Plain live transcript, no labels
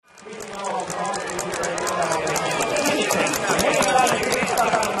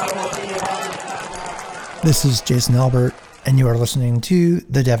This is Jason Albert, and you are listening to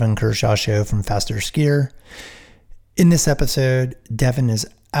The Devon Kershaw Show from Faster Skier. In this episode, Devon is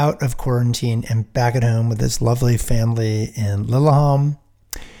out of quarantine and back at home with his lovely family in Lillehammer.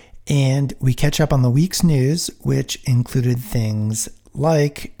 And we catch up on the week's news, which included things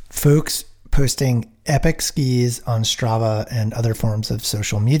like folks posting epic skis on Strava and other forms of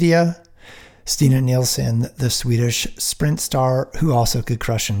social media, Stina Nielsen, the Swedish sprint star who also could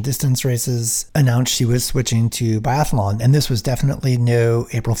crush in distance races, announced she was switching to biathlon, and this was definitely no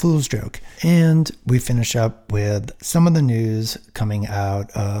April Fool's joke. And we finish up with some of the news coming out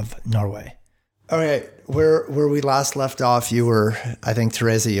of Norway. All right, where we last left off, you were, I think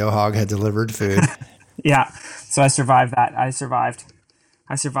Teresa Johaug had delivered food. Yeah, so I survived that. I survived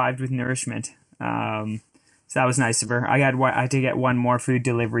with nourishment. So that was nice of her. I had to get one more food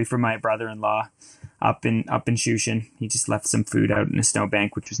delivery for my brother-in-law up in Shushin. He just left some food out in a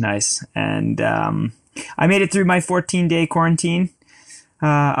snowbank, which was nice. And I made it through my 14-day quarantine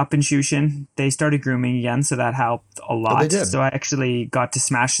up in Shushin. They started grooming again, so that helped a lot. Oh, they did. So I actually got to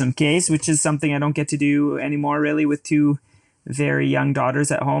smash some Ks, which is something I don't get to do anymore, really, with two very young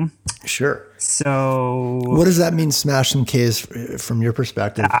daughters at home. Sure. So what does that mean, smash some Ks, from your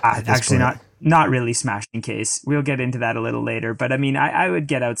perspective? Actually, not really smashing Ks. We'll get into that a little later. But I mean, I would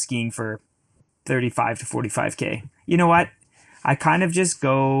get out skiing for 35 to 45K. You know what? I kind of just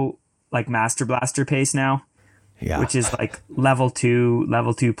go like Master Blaster pace now, which is like level two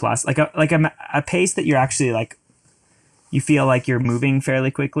plus, like a pace that you're actually like, you feel like you're moving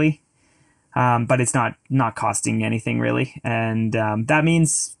fairly quickly, but it's not costing anything really. And that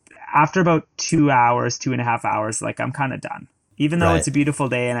means after about 2.5 hours, like I'm kind of done. Even though it's a beautiful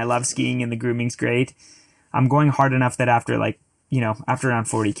day and I love skiing and the grooming's great, I'm going hard enough that after around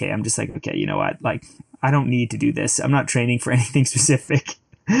 40K, I'm just like, okay, you know what? Like, I don't need to do this. I'm not training for anything specific.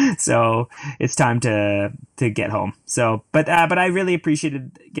 So it's time to get home. So, but I really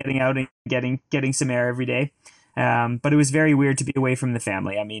appreciated getting out and getting some air every day. But it was very weird to be away from the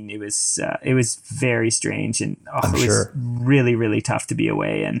family. I mean, it was very strange, and it was really, really tough to be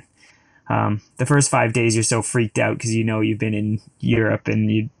away. And the first 5 days you're so freaked out because you've been in Europe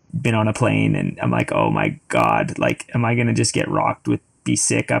and you've been on a plane, and I'm like, oh my God, like, am I going to just get rocked with be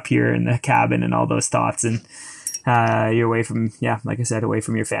sick up here in the cabin and all those thoughts? And you're away from, like I said, away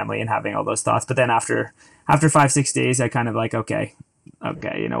from your family and having all those thoughts. But then after 5-6 days, I kind of like, okay,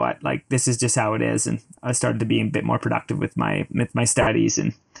 you know what, like, this is just how it is. And I started to be a bit more productive with my studies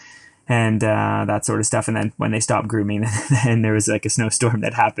and that sort of stuff. And then when they stopped grooming, then there was like a snowstorm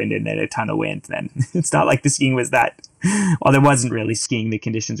that happened and then a ton of wind. Then it's not like the skiing was that, well, there wasn't really skiing. The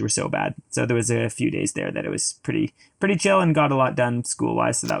conditions were so bad. So there was a few days there that it was pretty chill and got a lot done school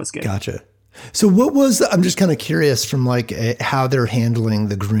wise. So that was good. Gotcha. So I'm just kind of curious from like how they're handling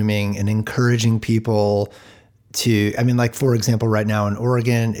the grooming and encouraging people to, I mean, like, for example, right now in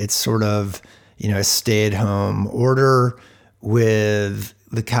Oregon, it's sort of, a stay-at-home order with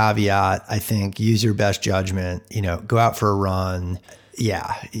the caveat, I think, use your best judgment, go out for a run.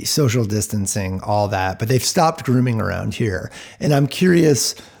 Yeah, social distancing, all that. But they've stopped grooming around here. And I'm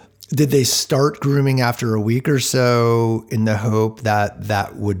curious, did they start grooming after a week or so in the hope that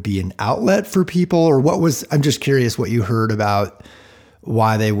that would be an outlet for people? Or I'm just curious what you heard about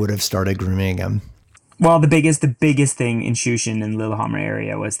why they would have started grooming them. Well, the biggest thing in Shushin and Lillehammer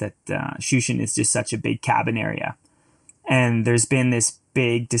area was that Shushin is just such a big cabin area. And there's been this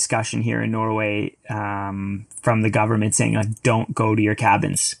big discussion here in Norway from the government saying, like, don't go to your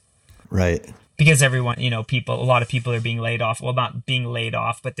cabins. Right. Because everyone, a lot of people are being laid off. Well, not being laid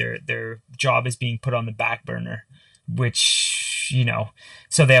off, but their job is being put on the back burner, which,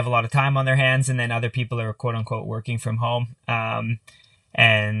 so they have a lot of time on their hands, and then other people are quote unquote working from home.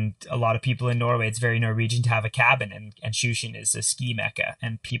 And a lot of people in Norway, it's very Norwegian to have a cabin, and Shushin is a ski mecca,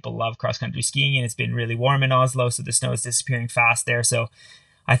 and people love cross-country skiing, and it's been really warm in Oslo, so the snow is disappearing fast there. So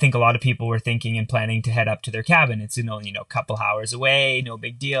I think a lot of people were thinking and planning to head up to their cabin. It's only, a couple hours away, no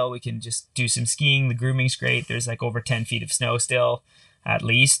big deal. We can just do some skiing. The grooming's great. There's like over 10 feet of snow still, at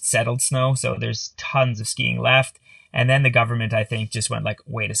least, settled snow. So there's tons of skiing left. And then the government, I think, just went like,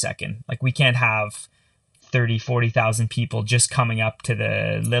 wait a second, like, we can't have 40,000 people just coming up to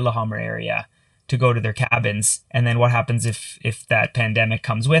the Lillehammer area to go to their cabins. And then what happens if that pandemic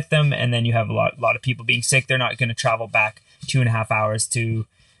comes with them, and then you have a lot of people being sick? They're not going to travel back 2.5 hours to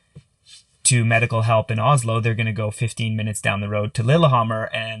medical help in Oslo. They're going to go 15 minutes down the road to Lillehammer,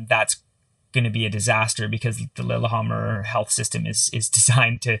 and that's going to be a disaster because the Lillehammer health system is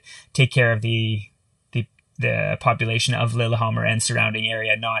designed to take care of the population of Lillehammer and surrounding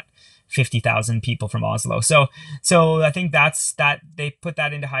area, not 50,000 people from Oslo. So I think that they put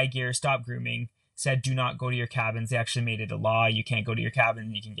that into high gear, stop grooming, said, do not go to your cabins. They actually made it a law. You can't go to your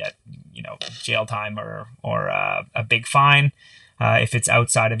cabin. You can get, jail time or a big fine if it's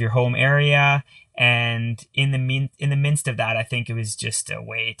outside of your home area. And in the midst of that, I think it was just a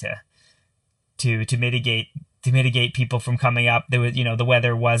way to mitigate people from coming up. There was, the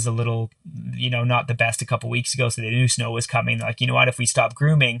weather was a little, not the best a couple weeks ago. So they knew snow was coming. They're like, you know what, if we stop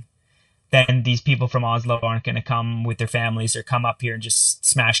grooming, then these people from Oslo aren't going to come with their families or come up here and just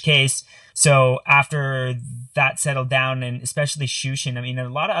smash case. So after that settled down, and especially Shushan, I mean, a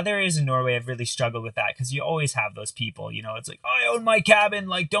lot of other areas in Norway have really struggled with that, because you always have those people, it's like, I own my cabin,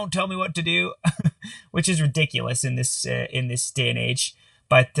 like, don't tell me what to do, which is ridiculous in this day and age.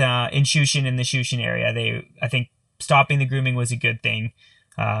 But in Shushan, in the Shushan area, I think stopping the grooming was a good thing.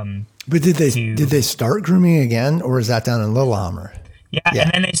 But did they start grooming again, or is that down in Lillehammer? Yeah,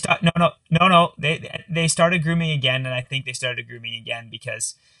 and then they start. No. They started grooming again, and I think they started grooming again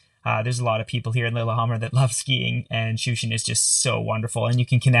because there's a lot of people here in Lillehammer that love skiing, and Shushan is just so wonderful, and you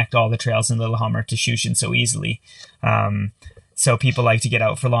can connect all the trails in Lillehammer to Shushan so easily. So people like to get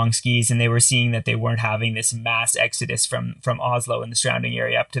out for long skis, and they were seeing that they weren't having this mass exodus from Oslo and the surrounding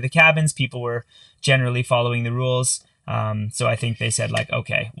area up to the cabins. People were generally following the rules. So I think they said, like,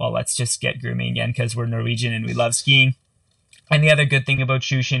 okay, well, let's just get grooming again because we're Norwegian and we love skiing. And the other good thing about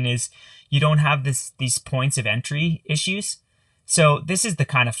Shushan is you don't have these points of entry issues. So this is the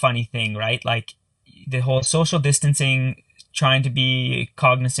kind of funny thing, right? Like the whole social distancing, trying to be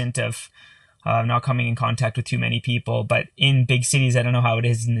cognizant of not coming in contact with too many people. But in big cities, I don't know how it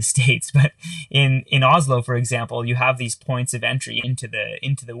is in the States, but in Oslo, for example, you have these points of entry into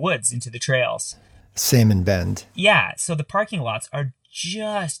the woods, into the trails. Same in Bend. Yeah. So the parking lots are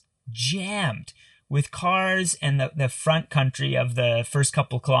just jammed with cars, and the front country of the first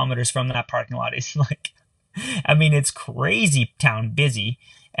couple kilometers from that parking lot is like, I mean, it's crazy town busy,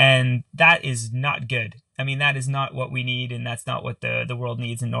 and that is not good. I mean, that is not what we need, and that's not what the world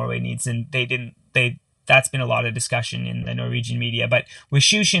needs and Norway needs. And that's been a lot of discussion in the Norwegian media. But with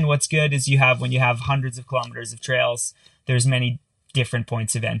Shushan, what's good is when you have hundreds of kilometers of trails, there's many different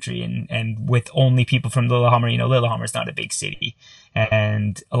points of entry, and with only people from Lillehammer, Lillehammer is not a big city,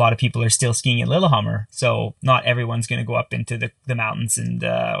 and a lot of people are still skiing in Lillehammer, so not everyone's going to go up into the mountains and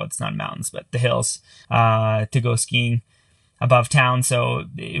it's not mountains but the hills to go skiing above town. So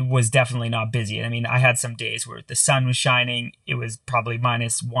it was definitely not busy. I mean, I had some days where the sun was shining, it was probably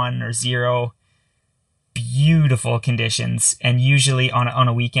 -1 or 0, beautiful conditions, and usually on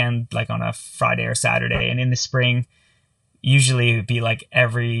a weekend, like on a Friday or Saturday, and in the spring usually it would be like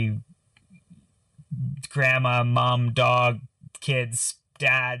every grandma, mom, dog, kids,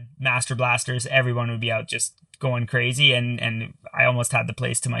 dad, master blasters, everyone would be out just going crazy, and I almost had the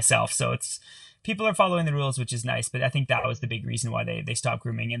place to myself. So people are following the rules, which is nice, but I think that was the big reason why they stopped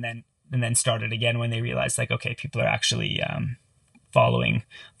grooming and then started again when they realized, like, okay, people are actually following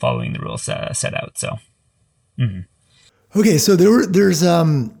the rules set out. So Okay, so there's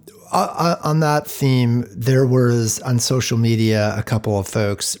on that theme, there was on social media a couple of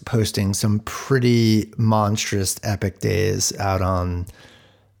folks posting some pretty monstrous epic days out on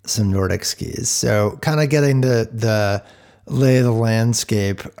some Nordic skis. So kind of getting the lay of the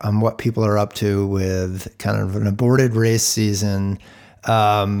landscape on what people are up to with kind of an aborted race season.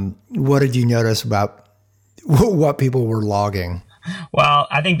 What did you notice about what people were logging? Well,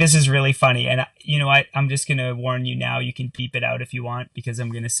 I think this is really funny. And you know what? I'm just going to warn you now. You can beep it out if you want, because I'm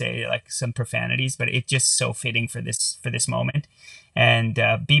going to say like some profanities, but it's just so fitting for this moment. And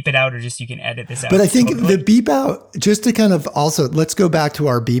beep it out, or just you can edit this out. But I think totally. The beep out, just to kind of also, let's go back to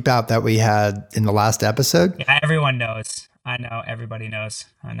our beep out that we had in the last episode. Yeah, everyone knows. I know. Everybody knows.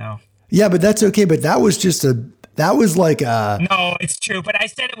 I know. Yeah, but that's okay. But that was like a... No, it's true. But I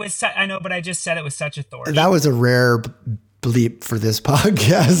said it was... I know, but I just said it with such authority. That was a rare bleep for this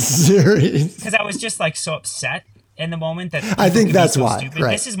podcast series. Because I was just like so upset in the moment that I think that's so why. Stupid.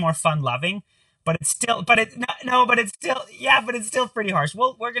 Right. This is more fun loving, but it's still pretty harsh.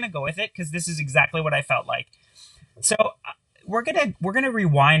 Well, we're gonna go with it because this is exactly what I felt like. So we're gonna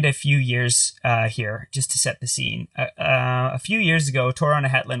rewind a few years here just to set the scene. A few years ago, Tor Arne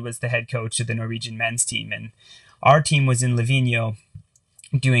Hetland was the head coach of the Norwegian men's team, and our team was in Livigno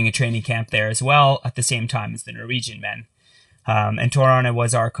doing a training camp there as well at the same time as the Norwegian men. And Tor Arne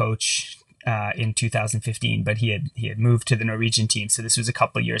was our coach in 2015, but he had moved to the Norwegian team. So this was a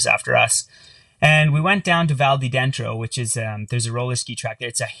couple of years after us. And we went down to Val di Dentro, which is there's a roller ski track there.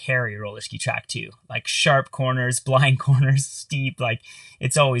 It's a hairy roller ski track too, like sharp corners, blind corners, steep. Like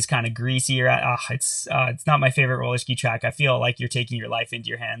it's always kind of greasy. It's not my favorite roller ski track. I feel like you're taking your life into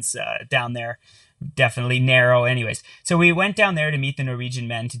your hands down there. Definitely narrow. Anyways, so we went down there to meet the Norwegian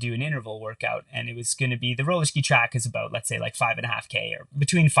men to do an interval workout, and it was going to be, the roller ski track is about, let's say, like 5.5K or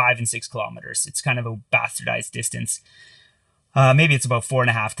between 5 and 6 kilometers. It's kind of a bastardized distance. Maybe it's about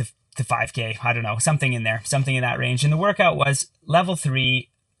 4.5 to 5K. I don't know, something in there, something in that range. And the workout was level 3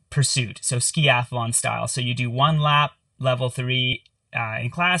 pursuit, so skiathlon style. So you do one lap, level 3 in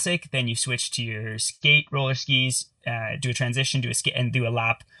classic, then you switch to your skate roller skis, do a transition, do a skate, and do a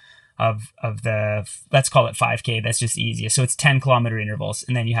lap of the, let's call it 5K. That's just easiest. So it's 10-kilometer intervals,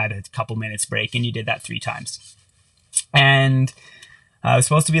 and then you had a couple minutes break, and you did that 3 times. And it was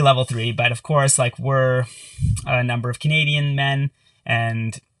supposed to be level 3, but of course, like, we're a number of Canadian men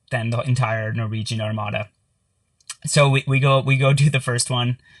and then the entire Norwegian armada. So we go do the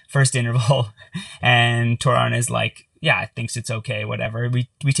first interval, and Tor Arne is like, yeah, thinks it's okay, whatever.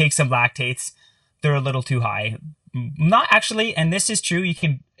 We take some lactates. They're a little too high. Not actually, and this is true. You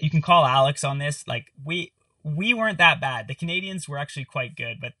can call Alex on this. Like, we weren't that bad. The Canadians were actually quite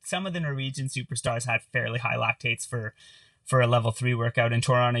good, but some of the Norwegian superstars had fairly high lactates for a level 3 workout. And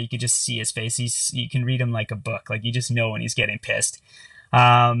Tor Arne, you could just see his face. You can read him like a book. Like, you just know when he's getting pissed.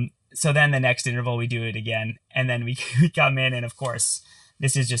 So then the next interval, we do it again, and then we come in, and of course,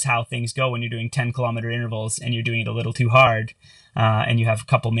 this is just how things go when you're doing 10-kilometer intervals and you're doing it a little too hard, and you have a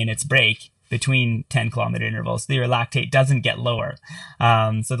couple minutes break between 10-kilometer intervals. Your lactate doesn't get lower.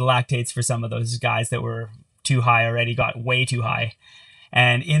 So the lactates for some of those guys that were too high already got way too high.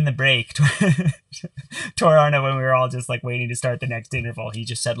 And in the break, Tor Arne, when we were all just like waiting to start the next interval, he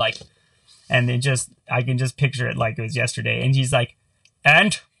just said like, and I can just picture it like it was yesterday. And he's like,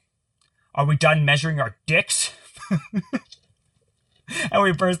 "And are we done measuring our dicks?" And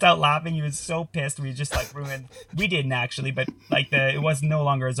we burst out laughing. He was so pissed. We just like ruined. We didn't actually, but like it was no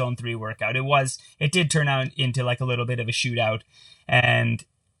longer a zone 3 workout. It did turn out into like a little bit of a shootout. And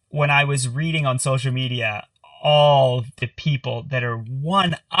when I was reading on social media, all the people that are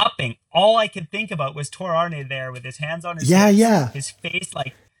one-upping, all I could think about was Tor Arne there with his hands on his hips, his face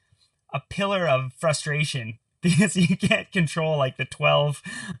like a pillar of frustration, because you can't control like the 12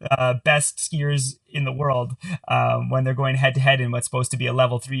 best skiers in the world when they're going head to head in what's supposed to be a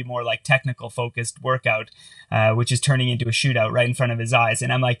level 3, more like technical focused workout, which is turning into a shootout right in front of his eyes.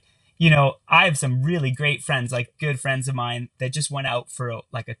 And I'm like, I have some really great friends, like good friends of mine, that just went out for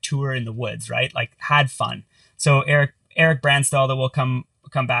like a tour in the woods, right? Like had fun. So Eric Brandstall, that we'll come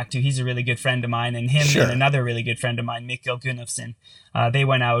back to, he's a really good friend of mine, and him and another really good friend of mine, Mikkel Gunnufsen, they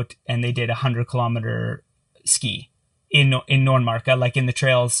went out and they did 100-kilometer ski in Nordmarka, like in the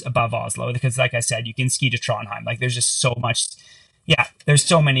trails above Oslo, because like I said, you can ski to Trondheim. Like there's just so much. Yeah, there's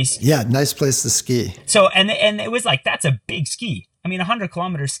so many. Yeah, nice place to ski. So and it was like, that's a big ski. I mean,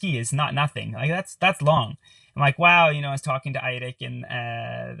 100-kilometer ski is not nothing. Like that's long. I'm like, wow, I was talking to Eirik, and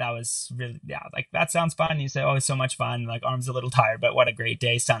that was really, like that sounds fun. He said, oh, it's so much fun. Like, arm's a little tired, but what a great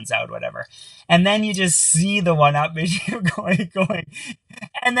day. Sun's out, whatever. And then you just see the one-up video going.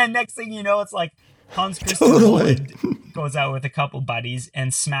 And then next thing you know, it's like Hans Christian Wood goes out with a couple buddies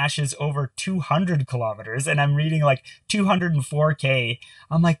and smashes over 200 kilometers. And I'm reading like 204K.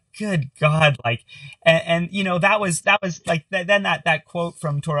 I'm like, good God. Like, and that was like, then that quote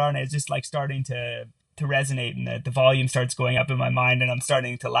from Tor Arne is just like starting to resonate, and the volume starts going up in my mind, and I'm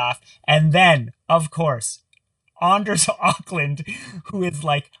starting to laugh. And then, of course, Anders Auckland, who is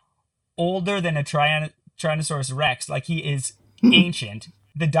like older than a Tyrannosaurus Rex, like he is ancient.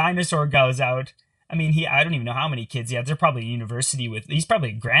 The dinosaur goes out. I mean, I don't even know how many kids he has. They're probably university he's probably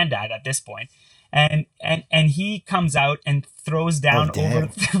a granddad at this point. And he comes out and throws down over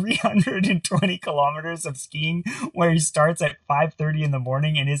 320 kilometers of skiing, where he starts at 5:30 in the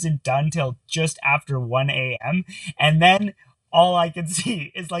morning and isn't done till just after 1 a.m. And then all I can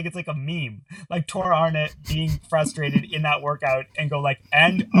see is like, it's like a meme, like Tor Arne being frustrated in that workout and go like,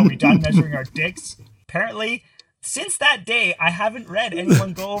 "And are we done measuring our dicks?" Apparently, since that day, I haven't read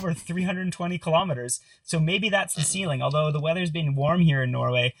anyone go over 320 kilometers. So maybe that's the ceiling, although the weather's been warm here in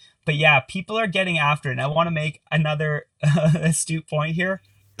Norway. But yeah, people are getting after it. And I want to make another astute point here.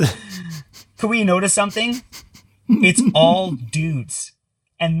 Could we notice something? It's all dudes.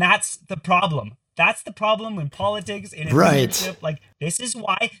 And that's the problem. That's the problem in politics and in leadership. Like, this is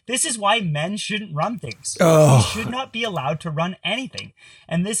why men shouldn't run things. You should not be allowed to run anything.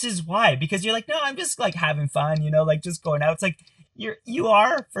 And this is why, because you're like, no, I'm just like having fun, like just going out. It's like, You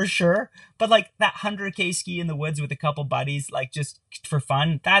are for sure, but like that 100K ski in the woods with a couple buddies, like just for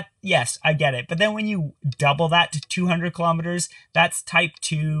fun, that, yes, I get it. But then when you double that to 200 kilometers, that's type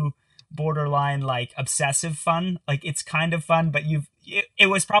 2 borderline like obsessive fun. Like it's kind of fun, but it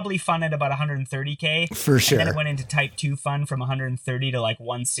was probably fun at about 130K for sure. And then it went into type 2 fun from 130 to like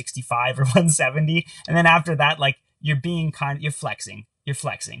 165 or 170. And then after that, like you're flexing. You're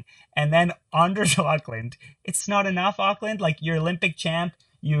flexing. And then Anders Auckland, it's not enough, Auckland. Like you're Olympic champ,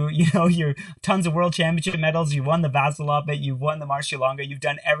 you're tons of world championship medals, you won the Vasaloppet, you've won the Marcia Longa, you've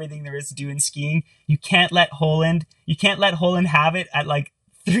done everything there is to do in skiing. You can't let Holland have it at like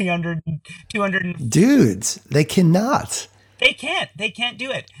 300, 200. Dudes, they cannot. They can't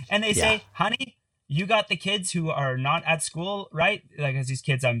do it. And they say, honey, you got the kids who are not at school, right? Like, as these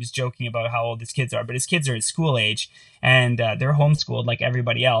kids, I'm just joking about how old his kids are, but his kids are at school age and they're homeschooled like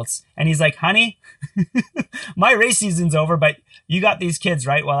everybody else. And he's like, honey, my race season's over, but you got these kids,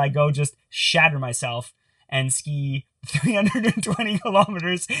 right? While I go just shatter myself and ski 320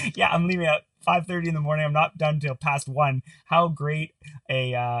 kilometers. Yeah, I'm leaving at 5:30 in the morning. I'm not done till past 1. How great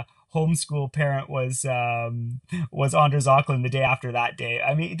a homeschool parent was Anders Auckland the day after that day.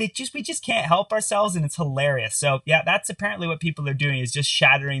 I mean, we just can't help ourselves, and it's hilarious. So yeah, that's apparently what people are doing, is just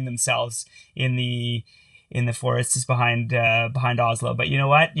shattering themselves in the forests behind Oslo. But you know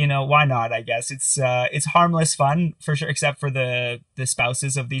what? Why not? I guess it's harmless fun for sure, except for the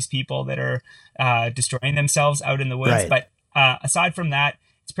spouses of these people that are destroying themselves out in the woods. Right. But aside from that,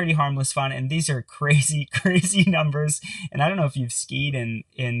 it's pretty harmless fun, and these are crazy numbers. And I don't know if you've skied in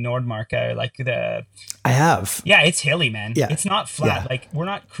Nordmarka, like I have. Yeah, it's hilly, man. Yeah. It's not flat. Yeah. Like we're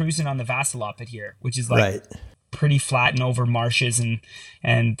not cruising on the Vasaloppet here, which is like right. pretty flat and over marshes and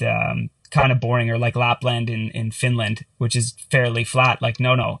kind of boring, or like Lapland in Finland, which is fairly flat. Like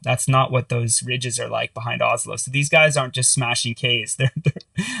no, that's not what those ridges are like behind Oslo. So these guys aren't just smashing Ks.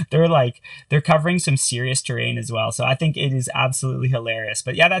 They're covering some serious terrain as well. So I think it is absolutely hilarious.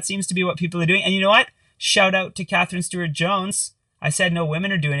 But yeah, that seems to be what people are doing. And you know what? Shout out to Catherine Stewart-Jones. I said no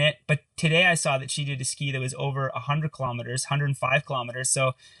women are doing it, but today I saw that she did a ski that was over 100 kilometers, 105 kilometers.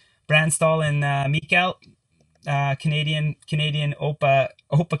 So Brandstall and Mikael, Canadian OPA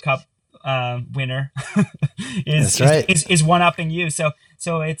Cup winner is one upping you. So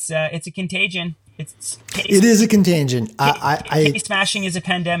it's a contagion. It is a contagion. Smashing is a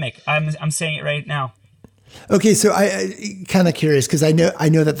pandemic. I'm saying it right now. Okay, so I kind of curious, because I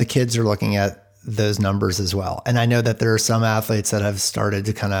know that the kids are looking at those numbers as well, and I know that there are some athletes that have started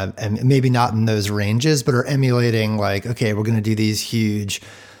to kind of, and maybe not in those ranges, but are emulating like, okay, we're going to do these huge,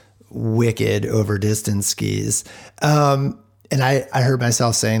 wicked over distance skis. And I heard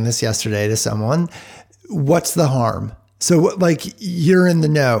myself saying this yesterday to someone. What's the harm? So like, you're in the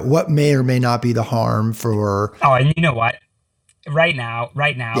know. What may or may not be the harm for? Oh, and you know what? Right now,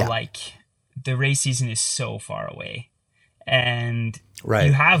 yeah. like the race season is so far away, and right.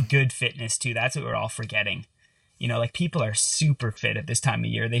 You have good fitness too. That's what we're all forgetting. Like people are super fit at this time of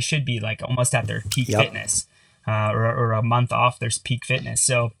year. They should be like almost at their peak fitness, or a month off their peak fitness.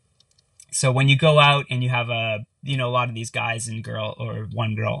 So when you go out and you have a lot of these guys and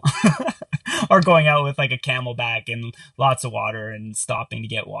one girl are going out with like a Camelback and lots of water and stopping to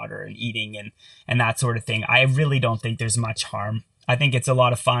get water and eating and that sort of thing. I really don't think there's much harm. I think it's a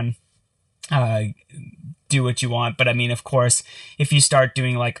lot of fun. Do what you want. But I mean, of course, if you start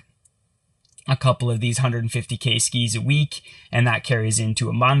doing like a couple of these 150K skis a week and that carries into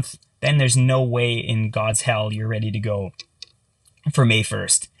a month, then there's no way in God's hell you're ready to go for May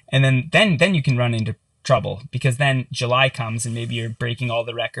 1st. And then you can run into trouble, because then July comes and maybe you're breaking all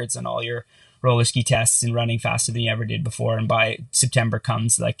the records on all your roller ski tests and running faster than you ever did before. And by September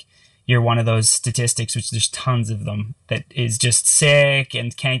comes, like you're one of those statistics, which there's tons of them, that is just sick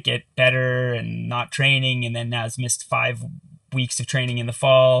and can't get better and not training. And then now has missed 5 weeks of training in the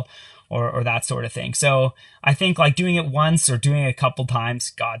fall or that sort of thing. So I think like doing it once or doing it a couple times,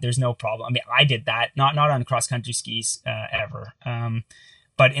 God, there's no problem. I mean, I did that, not on cross country skis ever.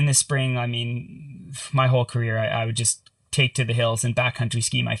 But in the spring, I mean, my whole career, I would just take to the hills and backcountry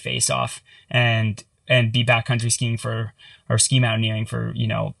ski my face off and be backcountry skiing or ski mountaineering for,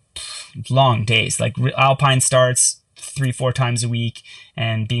 long days. Like alpine starts 3-4 times a week,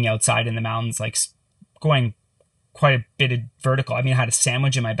 and being outside in the mountains, like going quite a bit of vertical. I mean, I had a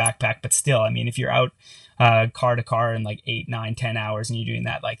sandwich in my backpack, but still, I mean, if you're out car to car in like 8, 9, 10 hours and you're doing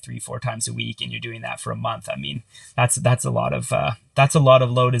that like 3-4 times a week and you're doing that for a month, I mean, that's a lot of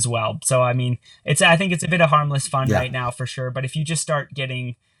load as well. So I mean, I think it's a bit of harmless fun right now for sure. But if you just start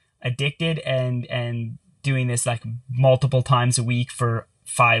getting addicted and doing this like multiple times a week for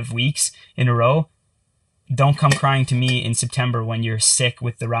 5 weeks in a row, don't come crying to me in September when you're sick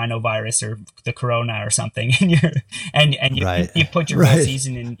with the rhinovirus or the corona or something, and you put your whole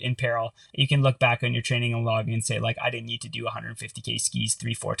season in peril. You can look back on your training and log and say, like, I didn't need to do 150K skis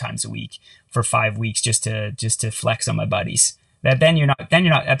 3-4 times a week for 5 weeks just to flex on my buddies. Then you're not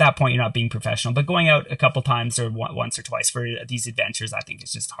at that point, you're not being professional. But going out a couple times or once or twice for these adventures, I think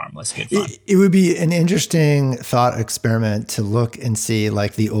is just harmless, good fun. It would be an interesting thought experiment to look and see,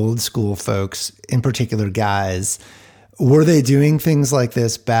 like, the old school folks, in particular guys, were they doing things like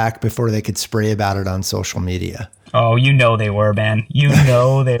this back before they could spray about it on social media? Oh, they were, man.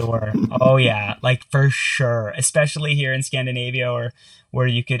 They were. Oh yeah, like for sure. Especially here in Scandinavia, or where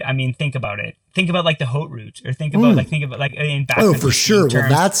you could. I mean, think about it. Think about like the Haute Route, or think about in back. Oh, for sure. Well,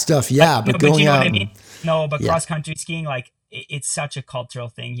 that stuff, yeah. But going you know out, what I mean? No, but cross country skiing, like it's such a cultural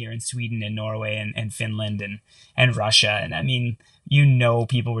thing here in Sweden and Norway and Finland and Russia. And I mean,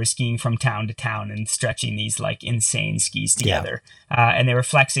 people were skiing from town to town and stretching these like insane skis together. Yeah. And they were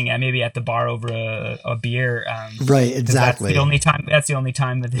flexing maybe at the bar over a beer. Right, exactly. That's the only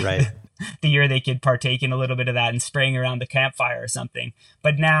time that right. the year they could partake in a little bit of that and spraying around the campfire or something.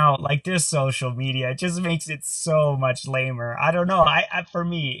 But now, like, this social media, it just makes it so much lamer. I don't know. For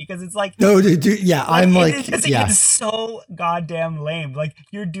me, because it's like, no, dude, yeah, I'm like, it's so goddamn lame. Like,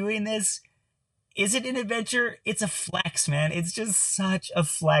 you're doing this. Is it an adventure? It's a flex, man. It's just such a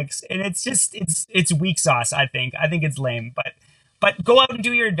flex, and it's weak sauce. I think it's lame, but go out and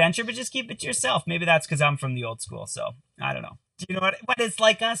do your adventure, but just keep it to yourself. Maybe that's because I'm from the old school, so I don't know. Do you know what? But it's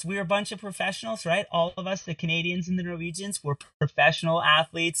like us. We're a bunch of professionals, right? All of us, the Canadians and the Norwegians, we're professional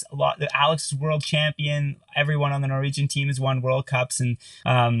athletes. Alex is world champion. Everyone on the Norwegian team has won World Cups and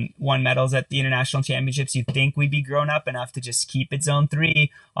won medals at the international championships. You'd think we'd be grown up enough to just keep it zone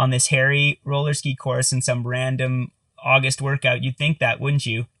 3 on this hairy roller ski course in some random August workout. You'd think that, wouldn't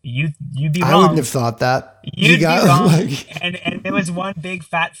you? You'd be wrong. I wouldn't have thought that. You'd be wrong. And there was one big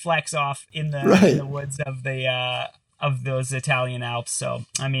fat flex off in the woods of those Italian Alps. So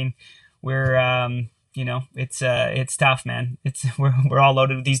I mean, we're it's tough, man. We're all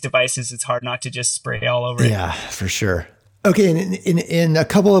loaded with these devices. It's hard not to just spray all over it. Yeah, for sure. Okay, and in a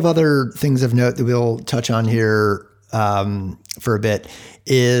couple of other things of note that we'll touch on here for a bit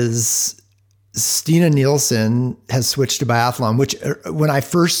is Stina Nielsen has switched to biathlon, which when I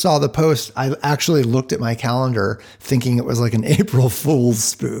first saw the post, I actually looked at my calendar thinking it was like an April Fool's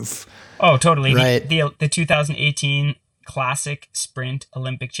spoof. Oh, totally. Right. The 2018 Classic Sprint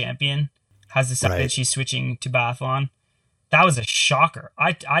Olympic champion has decided she's switching to biathlon. That was a shocker.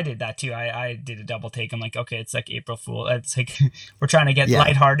 I did that too. I did a double take. I'm like, okay, it's like April Fool. It's like we're trying to get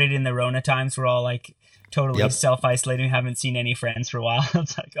lighthearted in the Rona times. We're all like totally self-isolating. We haven't seen any friends for a while.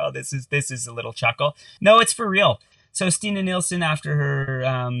 It's like, oh, this is a little chuckle. No, it's for real. So Stina Nielsen, after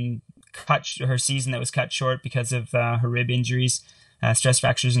her season that was cut short because of her rib injuries, stress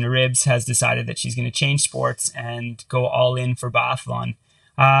fractures in her ribs, has decided that she's going to change sports and go all in for biathlon.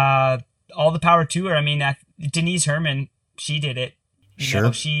 All the power to her. I mean, Denise Herrmann, she did it. You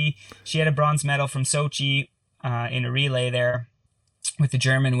know, she had a bronze medal from Sochi in a relay there with the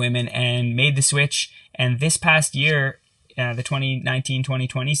German women and made the switch. And this past year, the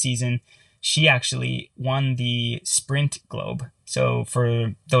 2019-2020 season, she actually won the Sprint Globe. So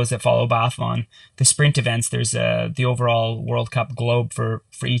for those that follow biathlon, the sprint events, there's the overall World Cup Globe for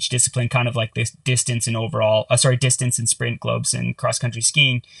each discipline, kind of like this distance and sprint globes in cross-country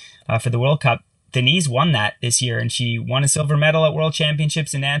skiing for the World Cup. Denise won that this year, and she won a silver medal at World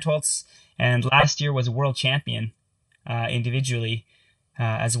Championships in Antholz, and last year was a world champion individually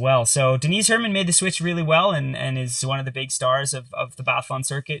as well. So Denise Herrmann made the switch really well and is one of the big stars of the biathlon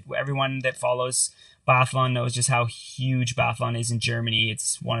circuit. Everyone that follows biathlon knows just how huge biathlon is in Germany.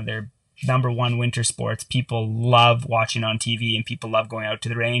 It's one of their number one winter sports. People love watching on TV and people love going out to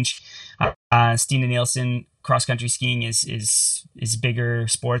the range. Stina Nielsen, cross-country skiing is bigger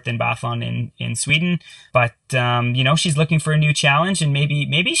sport than biathlon in Sweden, but she's looking for a new challenge, and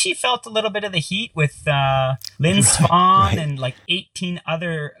maybe she felt a little bit of the heat with Lynn Svan and like 18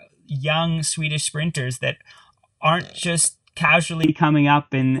 other young Swedish sprinters that aren't just casually coming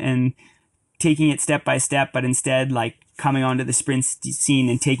up and taking it step by step, but instead like coming onto the sprint scene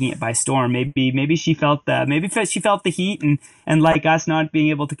and taking it by storm. Maybe she felt the heat, and like us not being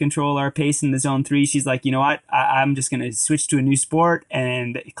able to control our pace in the zone 3, she's like, you know what, I'm just going to switch to a new sport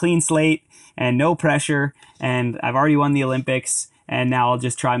and clean slate and no pressure. And I've already won the Olympics, and now I'll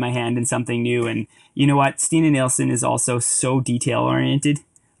just try my hand in something new. And you know what? Stina Nielsen is also so detail oriented.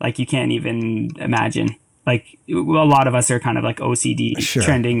 Like you can't even imagine. Like a lot of us are kind of like OCD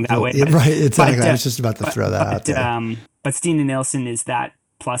trending that way. Right, exactly. I was just about to throw that out there. But Stina Nielsen is that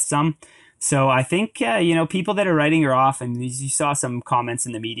plus some. So I think people that are writing her off, and you saw some comments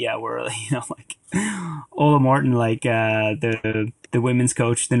in the media where like Ola Morton, like the women's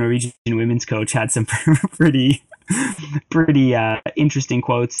coach, the Norwegian women's coach, had some pretty interesting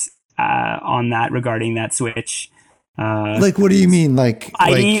quotes on that regarding that switch. Like, what do you mean? Like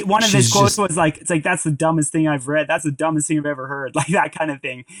One of his quotes was like, "It's like that's the dumbest thing I've read. That's the dumbest thing I've ever heard." Like that kind of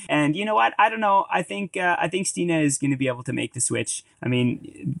thing. And you know what? I don't know. I think Stina is going to be able to make the switch. I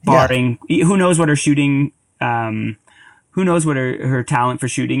mean, barring who knows what her shooting, who knows what her talent for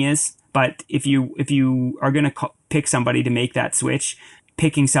shooting is. But if you are going to pick somebody to make that switch,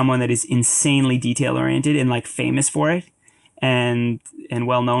 picking someone that is insanely detail oriented and like famous for it, and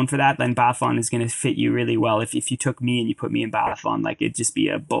well known for that, then biathlon is going to fit you really well. If you took me and you put me in biathlon, like it'd just be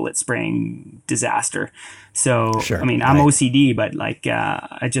a bullet spraying disaster. So sure, I mean, I'm OCD, but like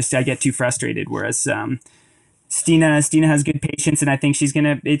I get too frustrated. Whereas Stina has good patience, and I think she's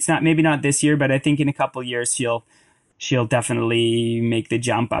gonna. It's not maybe not this year, but I think in a couple of years she'll definitely make the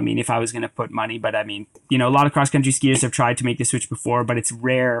jump. I mean, if I was going to put money, but I mean, a lot of cross country skiers have tried to make the switch before, but it's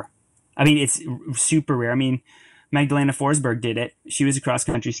rare. I mean, it's super rare. I mean, Magdalena Forsberg did it. She was a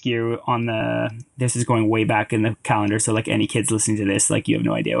cross-country skier this is going way back in the calendar, so like any kids listening to this, like you have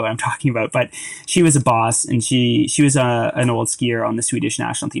no idea what I'm talking about, but she was a boss, and she was an old skier on the Swedish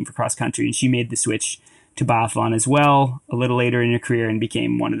national team for cross-country, and she made the switch to biathlon as well a little later in her career and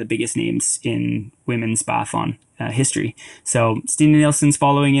became one of the biggest names in women's biathlon history. So Stina Nilsson's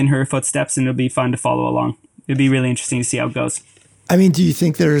following in her footsteps, and it'll be fun to follow along. It'll be really interesting to see how it goes. I mean, do you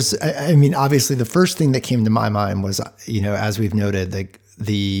think I mean, obviously the first thing that came to my mind was, as we've noted,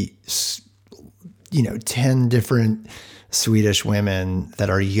 the 10 different Swedish women that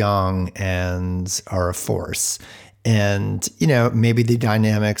are young and are a force. And, maybe the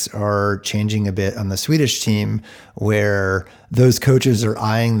dynamics are changing a bit on the Swedish team where those coaches are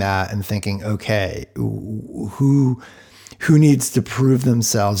eyeing that and thinking, okay, who needs to prove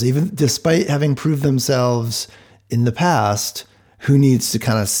themselves, even despite having proved themselves in the past, who needs to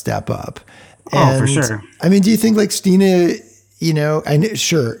kind of step up? And, for sure. I mean, do you think like Stina, and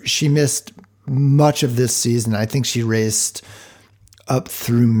sure, she missed much of this season. I think she raced up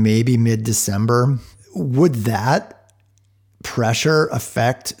through maybe mid-December. Would that pressure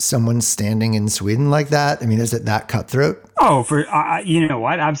affect someone standing in Sweden like that? I mean, is it that cutthroat? Oh, for you know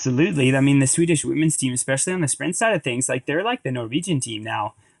what? Absolutely. I mean, the Swedish women's team, especially on the sprint side of things, like they're like the Norwegian team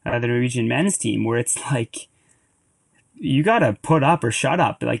now, the Norwegian men's team, where it's like, you got to put up or shut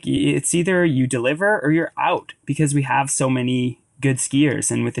up. Like it's either you deliver or you're out, because we have so many good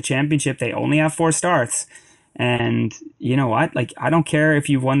skiers. And with the championship, they only have 4 starts. And you know what? Like, I don't care if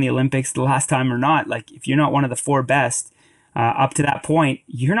you've won the Olympics the last time or not. Like, if you're not one of the 4 best up to that point,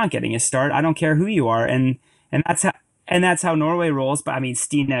 you're not getting a start. I don't care who you are. And that's how Norway rolls. But I mean,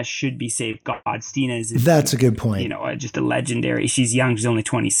 Stina should be safe. God, Stina is. That's a good point. Just a legendary. She's young. She's only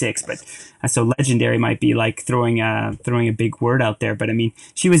 26, but so legendary might be like throwing a big word out there. But I mean,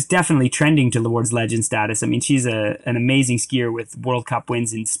 she was definitely trending towards legend status. I mean, she's an amazing skier with World Cup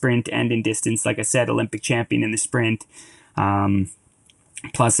wins in sprint and in distance. Like I said, Olympic champion in the sprint,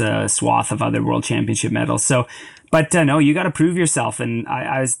 plus a swath of other World Championship medals. So, but no, you got to prove yourself. And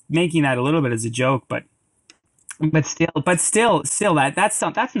I was making that a little bit as a joke, but still, that's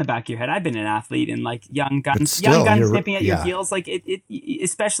in the back of your head. I've been an athlete, and like young guns nipping at your heels, like it,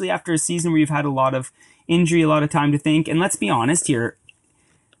 especially after a season where you've had a lot of injury, a lot of time to think. And let's be honest here,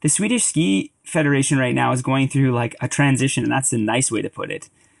 the Swedish Ski Federation right now is going through like a transition, and that's a nice way to put it.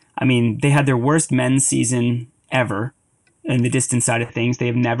 I mean, they had their worst men's season ever in the distance side of things. They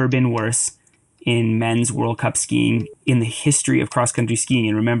have never been worse in men's World Cup skiing in the history of cross-country skiing.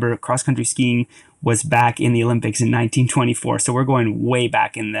 And remember, cross-country skiing was back in the Olympics in 1924. So we're going way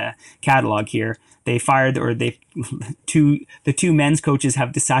back in the catalog here. They fired, or the two men's coaches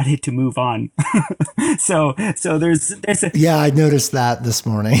have decided to move on. so there's yeah, I noticed that this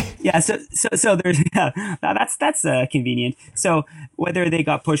morning. Yeah, so there's that's convenient. So whether they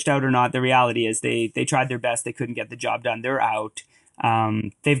got pushed out or not, the reality is they tried their best. They couldn't get the job done. They're out.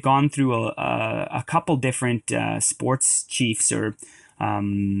 They've gone through a couple different sports chiefs or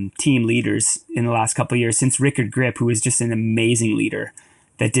team leaders in the last couple of years, since Rickard Grip, who is just an amazing leader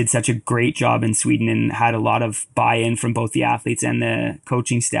that did such a great job in Sweden and had a lot of buy-in from both the athletes and the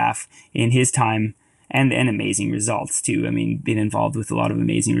coaching staff in his time, and amazing results too. I mean, been involved with a lot of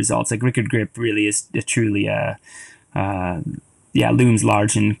amazing results. Like Rickard Grip really is truly looms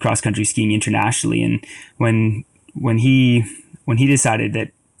large in cross-country skiing internationally. And when he decided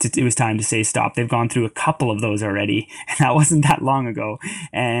that it was time to say stop, they've gone through a couple of those already, and that wasn't that long ago.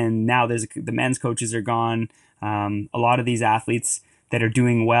 And now the men's coaches are gone. A lot of these athletes, that are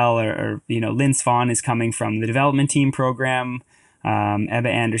doing well or Lynn Svan is coming from the development team program. Ebba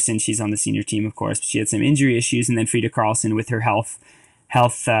Anderson, she's on the senior team, of course, but she had some injury issues, and then Frida Karlsson with her health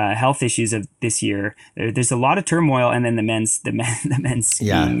issues of this year. There's a lot of turmoil, and then the men's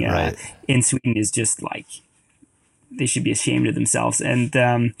skiing in Sweden is just like, they should be ashamed of themselves.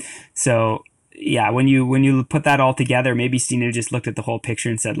 And so yeah, when you put that all together, maybe Stina just looked at the whole picture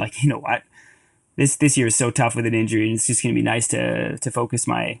and said, like, you know what, this year is so tough with an injury, and it's just going to be nice to focus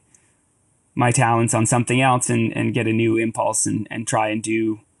my talents on something else and get a new impulse and try and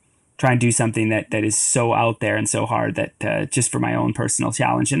do something that is so out there and so hard that just for my own personal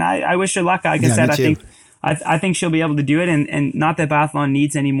challenge. And I wish her luck. Like I said, I think she'll be able to do it. And not that biathlon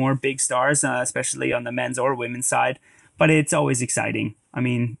needs any more big stars, especially on the men's or women's side, but it's always exciting. I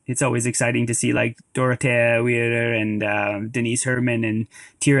mean, it's always exciting to see like Dorothea Wierer and Denise Herman and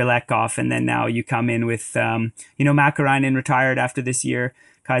Tira Lekhoff. And then now you come in with, Mäkäräinen retired after this year.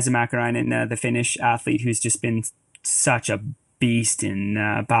 Kaisa Mäkäräinen, the Finnish athlete who's just been such a beast in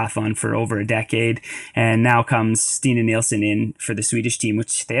biathlon for over a decade. And now comes Stina Nilsson in for the Swedish team,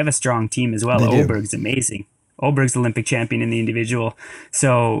 which they have a strong team as well. Oberg's amazing. Oberg's Olympic champion in the individual.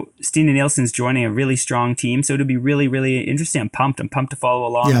 So Stina Nilsson's joining a really strong team. So it'll be really, really interesting. I'm pumped to follow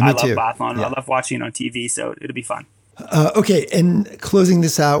along. I love biathlon. Yeah. I love watching it on TV. So it'll be fun. Okay. And closing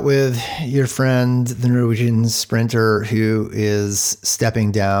this out with your friend, the Norwegian sprinter who is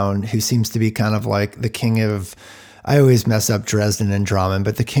stepping down, who seems to be kind of like the king of, I always mess up Dresden and Drammen,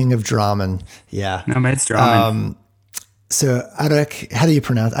 but the king of Drammen. Yeah. No, but it's Drammen. So Eirik, how do you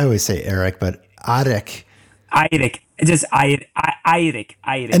pronounce? I always say Eric, but Eirik. Just Eirik.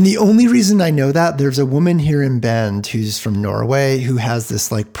 And the only reason I know that, there's a woman here in Bend who's from Norway who has this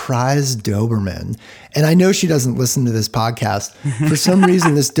like prize Doberman. And I know she doesn't listen to this podcast. For some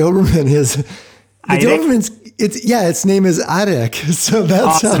reason, this Doberman is, the Doberman's, its name is Eirik. So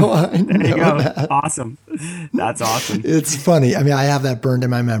that's awesome. how I know there you go. that. Awesome. That's awesome. It's funny. I mean, I have that burned in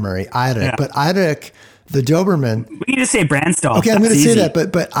my memory, Eirik. Yeah. But Eirik, the Doberman. We can just say Brandstall. Okay, I'm going to say that.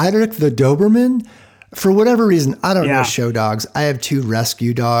 But Eirik, the Doberman, for whatever reason, I don't know show dogs. I have 2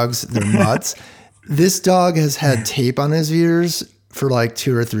 rescue dogs. They're mutts. This dog has had tape on his ears for like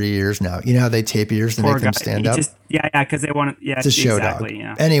 2 or 3 years now. You know how they tape ears to make them stand up? Because they want to. Yeah, it's a show dog.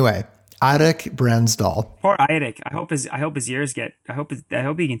 Yeah. Anyway, Eirik Brandstall. Poor Eirik. I hope his ears get. I hope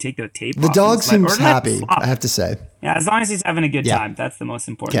he can take the tape. The dog seems happy, I have to say. Yeah, as long as he's having a good time, that's the most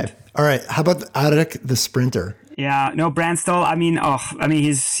important. Okay. All right. How about Eirik the sprinter? Yeah. No, Brandstall. I mean,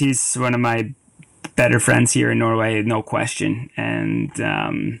 he's one of my better friends here in Norway, no question.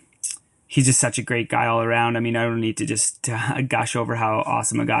 And he's just such a great guy all around. I mean, I don't need to just gush over how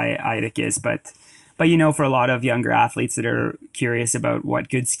awesome a guy Eirik is, but for a lot of younger athletes that are curious about what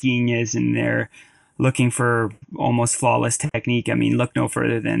good skiing is and they're looking for almost flawless technique, I mean, look no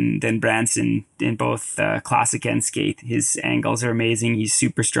further than Branson in both classic and skate. His angles are amazing. He's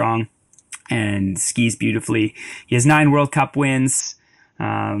super strong and skis beautifully. He has 9 World Cup wins.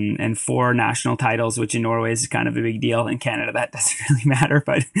 And 4 national titles, which in Norway is kind of a big deal. In Canada, that doesn't really matter,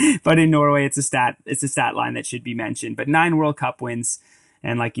 but in Norway, it's a stat line that should be mentioned. But 9 World Cup wins,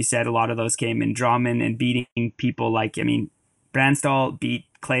 and like you said, a lot of those came in Drammen and beating people like, Brandstall beat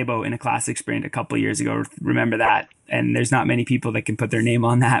Klæbo in a classic sprint a couple of years ago. Remember that? And there's not many people that can put their name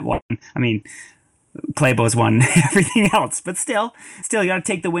on that one. I mean, Klæbo's won everything else, but still, you got to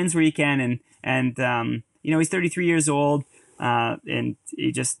take the wins where you can. And he's 33 years old. And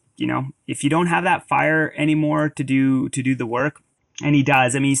he just, if you don't have that fire anymore to do the work, and he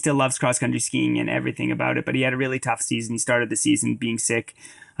does, I mean, he still loves cross-country skiing and everything about it, but he had a really tough season. He started the season being sick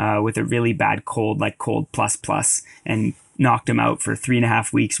with a really bad cold, like cold plus, and knocked him out for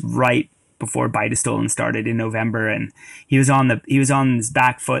 3.5 weeks right before Beitostølen started in November. And he was on his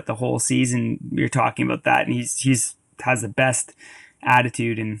back foot the whole season. We were talking about that, and he's has the best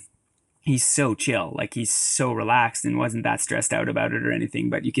attitude, and he's so chill, like he's so relaxed and wasn't that stressed out about it or anything,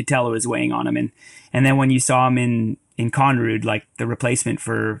 but you could tell it was weighing on him. And then when you saw him in Conrud, like the replacement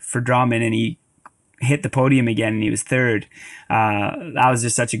for Drammen, and he hit the podium again and he was 3rd, that was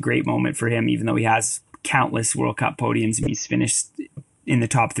just such a great moment for him, even though he has countless World Cup podiums. He's finished in the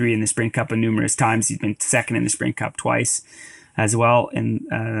top 3 in the Sprint Cup numerous times. He's been 2nd in the Sprint Cup twice as well.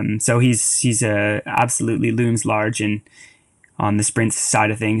 And so he's absolutely looms large and on the sprint side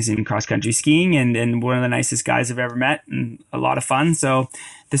of things in cross-country skiing, and one of the nicest guys I've ever met, and a lot of fun. So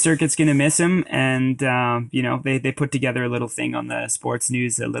the circuit's going to miss him, and they put together a little thing on the sports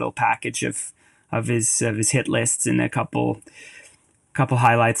news, a little package of his hit lists and a couple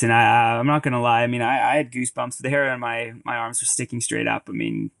highlights. And I'm not going to lie, I mean, I had goosebumps. The hair on my arms were sticking straight up. I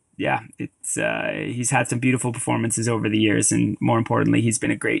mean, yeah, it's he's had some beautiful performances over the years, and more importantly, he's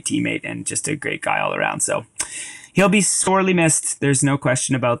been a great teammate and just a great guy all around. So he'll be sorely missed. There's no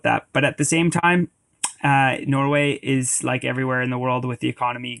question about that. But at the same time, Norway is like everywhere in the world with the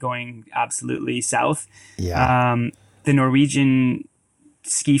economy going absolutely south. Yeah. The Norwegian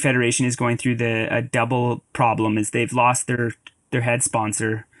Ski Federation is going through a double problem is they've lost their head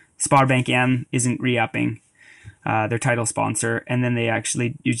sponsor. Sparbank M isn't re-upping their title sponsor. And then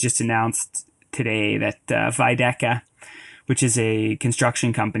you just announced today that Veidekke, which is a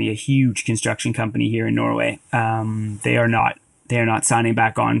construction company, a huge construction company here in Norway, they are not signing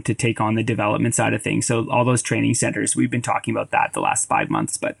back on to take on the development side of things. So all those training centers, we've been talking about that the last 5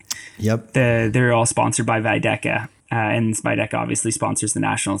 months, but yep, they're all sponsored by Veidekke. And Veidekke obviously sponsors the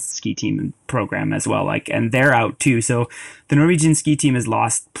national ski team program as well. And they're out too. So the Norwegian ski team has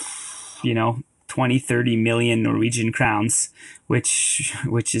lost, 20, 30 million Norwegian crowns, which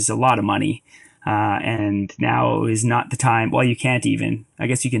is a lot of money. And now is not the time. Well, you can't even. I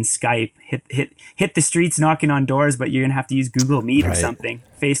guess you can Skype, hit the streets knocking on doors, but you're gonna have to use Google Meet or something,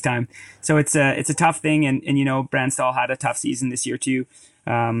 FaceTime. So it's a tough thing. And Bransdal had a tough season this year too.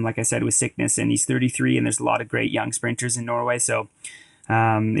 Like I said, with sickness, and he's 33, and there's a lot of great young sprinters in Norway. So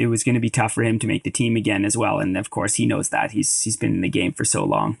it was going to be tough for him to make the team again as well. And of course, he knows that he's been in the game for so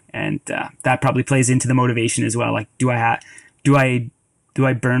long, and that probably plays into the motivation as well. Like, do I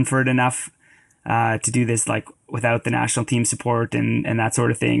burn for it enough to do this like without the national team support and that sort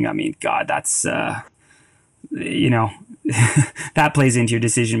of thing? I mean, God, that's that plays into your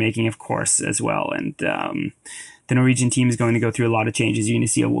decision making, of course, as well. And the Norwegian team is going to go through a lot of changes. You're going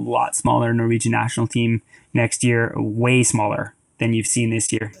to see a lot smaller Norwegian national team next year, way smaller than you've seen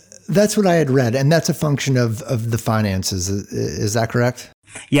this year. That's what I had read, and that's a function of the finances. Is that correct?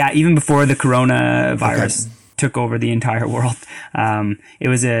 Yeah, even before the coronavirus took over the entire world, it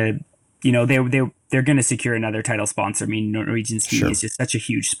was they're going to secure another title sponsor. I mean, Norwegian skiing is just such a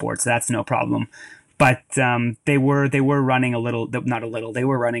huge sport, so that's no problem. But they were running they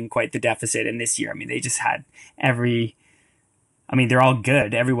were running quite the deficit in this year. I mean, they just had they're all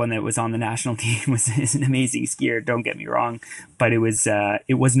good. Everyone that was on the national team is an amazing skier. Don't get me wrong, but it was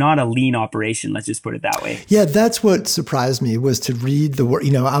not a lean operation. Let's just put it that way. Yeah, that's what surprised me was to read the word.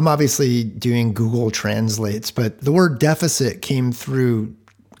 I'm obviously doing Google Translates, but the word deficit came through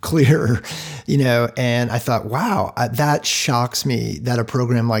clear, and I thought, wow, that shocks me that a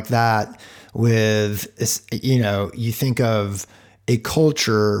program like that with, you think of a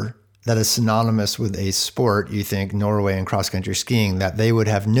culture that is synonymous with a sport, you think Norway and cross-country skiing, that they would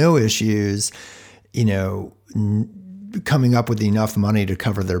have no issues, coming up with enough money to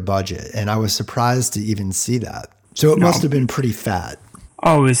cover their budget. And I was surprised to even see that. So it must have been pretty fat.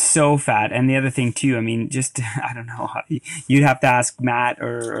 Oh, it was so fat. And the other thing too, I don't know, you'd have to ask Matt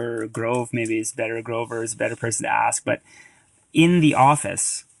or Grove, maybe it's better. Grover is a better person to ask. But in the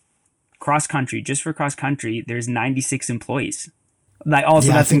office, just for cross country, there's 96 employees. Like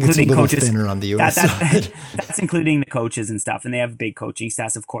also that's including coaches. Thinner on the US side. That's including the coaches and stuff, and they have big coaching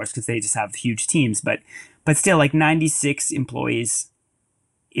staffs, of course, because they just have huge teams. But still, like 96 employees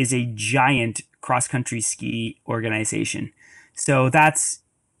is a giant cross country ski organization. So that's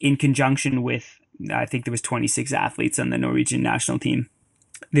in conjunction with, I think there was 26 athletes on the Norwegian national team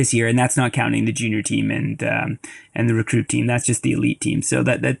this year, and that's not counting the junior team and the recruit team. That's just the elite team. So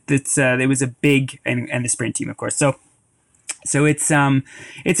it was a big and the sprint team, of course. So it's a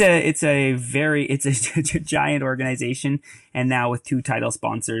giant organization, and now with 2 title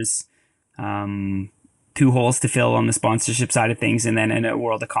sponsors, 2 holes to fill on the sponsorship side of things, and then in a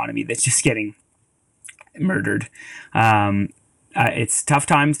world economy that's just getting murdered. It's tough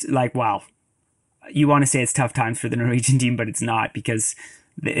times. Like, wow, you want to say it's tough times for the Norwegian team, but it's not, because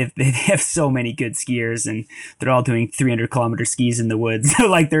they have so many good skiers, and they're all doing 300-kilometer skis in the woods.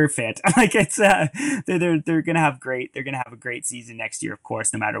 Like, they're fit. Like, it's they're gonna have a great season next year, of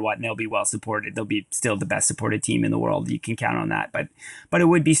course, no matter what, and they'll be well supported. They'll be still the best supported team in the world. You can count on that. But it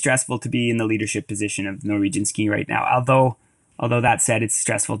would be stressful to be in the leadership position of Norwegian skiing right now. Although that said, it's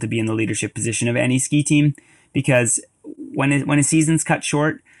stressful to be in the leadership position of any ski team, because when a season's cut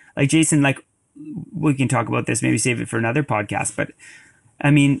short, like Jason, like, we can talk about this, maybe save it for another podcast, but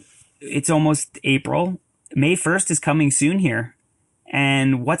it's almost April. May 1st is coming soon here.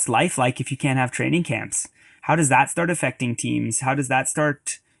 And what's life like if you can't have training camps? How does that start affecting teams? How does that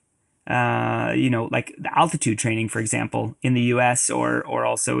start, like the altitude training, for example, in the US or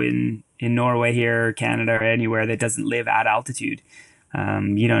also in Norway here, Canada, or anywhere that doesn't live at altitude?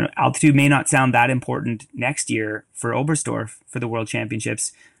 Altitude may not sound that important next year for Oberstdorf for the World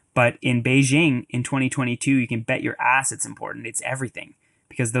Championships, but in Beijing in 2022, you can bet your ass it's important. It's everything.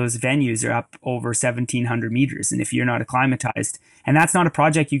 because those venues are up over 1,700 meters. And if you're not acclimatized, and that's not a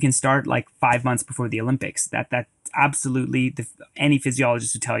project you can start like 5 months before the Olympics, that's absolutely, any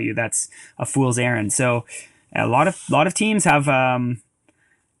physiologist would tell you that's a fool's errand. So a lot of teams have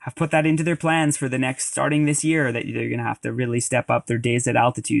put that into their plans for the next, starting this year, that they're going to have to really step up their days at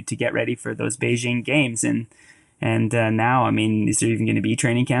altitude to get ready for those Beijing games. And now, I mean, is there even going to be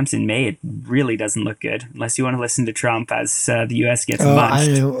training camps in May? It really doesn't look good, unless you want to listen to Trump as the U.S. gets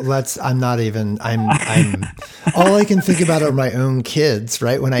munched. I'm not even. I'm. All I can think about are my own kids.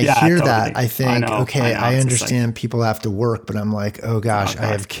 Right when I hear totally. That, I think, I understand people have to work, but I'm like, oh gosh, I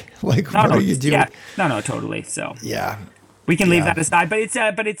have what are you doing? Yeah. No, totally. So yeah. We can leave that aside, but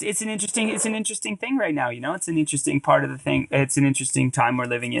it's an interesting thing right now. It's an interesting part of the thing. It's an interesting time we're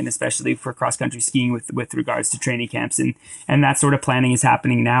living in, especially for cross country skiing with regards to training camps, and that sort of planning is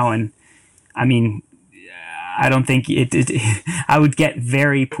happening now. And I mean, I don't think I would get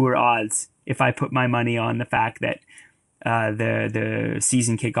very poor odds if I put my money on the fact that the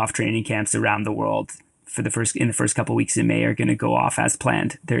season kickoff training camps around the world in the first couple of weeks in May are going to go off as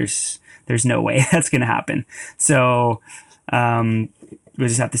planned. There's no way that's going to happen. So. We'll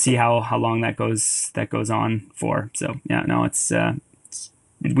just have to see how long that goes on for. So yeah, no, it's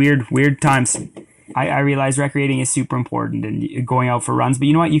weird times. I realize recreating is super important and going out for runs, but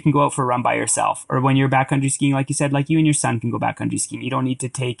you know what? You can go out for a run by yourself, or when you're backcountry skiing, like you said, like you and your son can go backcountry skiing. You don't need to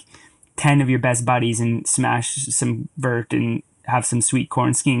take 10 of your best buddies and smash some vert and have some sweet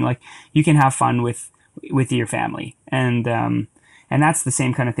corn skiing. Like, you can have fun with your family, and that's the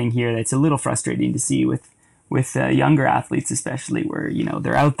same kind of thing here. That's a little frustrating to see with younger athletes, especially, where,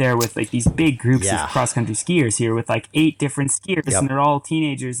 they're out there with like these big groups of cross country skiers here with like 8 different skiers, and they're all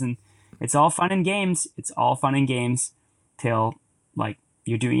teenagers, and it's all fun and games. It's all fun and games till like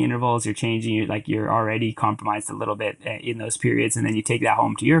you're doing intervals, you're changing, you're already compromised a little bit in those periods, and then you take that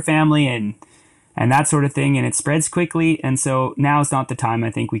home to your family and that sort of thing, and it spreads quickly. And so now is not the time. I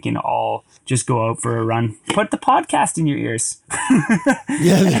think we can all just go out for a run, put the podcast in your ears,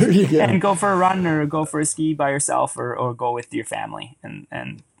 there you go, and go for a run or go for a ski by yourself or go with your family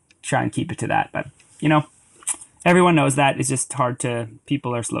and try and keep it to that. But everyone knows that it's just hard to.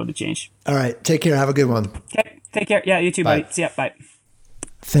 People are slow to change. All right, take care. Have a good one. Okay, take care. Yeah, you too, buddy. See ya. Bye.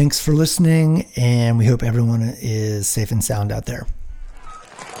 Thanks for listening, and we hope everyone is safe and sound out there.